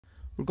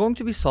We're going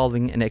to be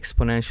solving an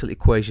exponential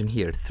equation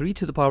here. 3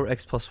 to the power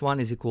x plus 1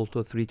 is equal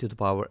to 3 to the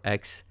power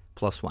x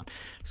plus 1.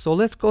 So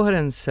let's go ahead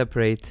and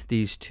separate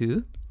these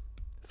two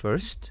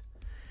first.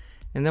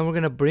 And then we're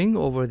going to bring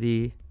over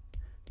the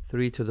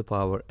 3 to the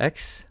power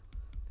x.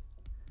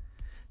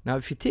 Now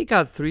if you take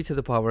out 3 to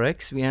the power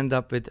x, we end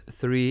up with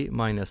 3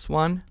 minus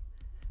 1,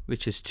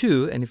 which is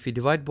 2. And if we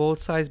divide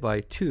both sides by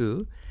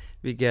 2,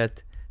 we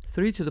get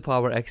 3 to the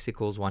power x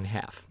equals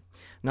 1/2.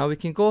 Now we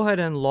can go ahead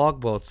and log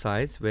both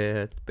sides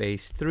with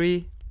base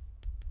 3.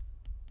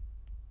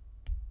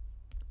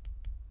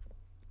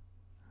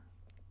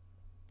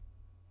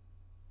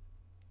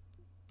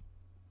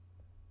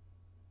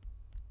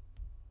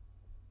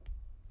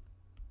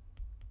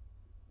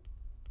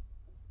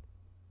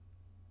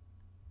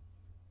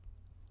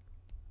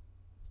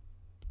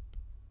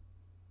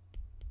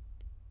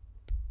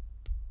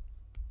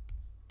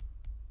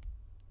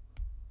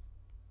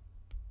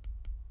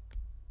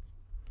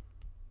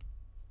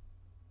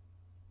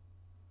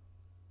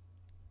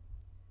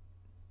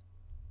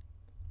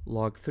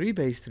 Log 3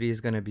 base 3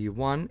 is going to be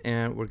 1,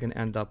 and we're going to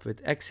end up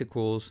with x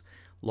equals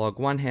log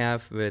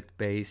 1/2 with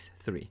base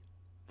 3.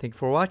 Thank you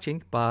for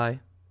watching. Bye.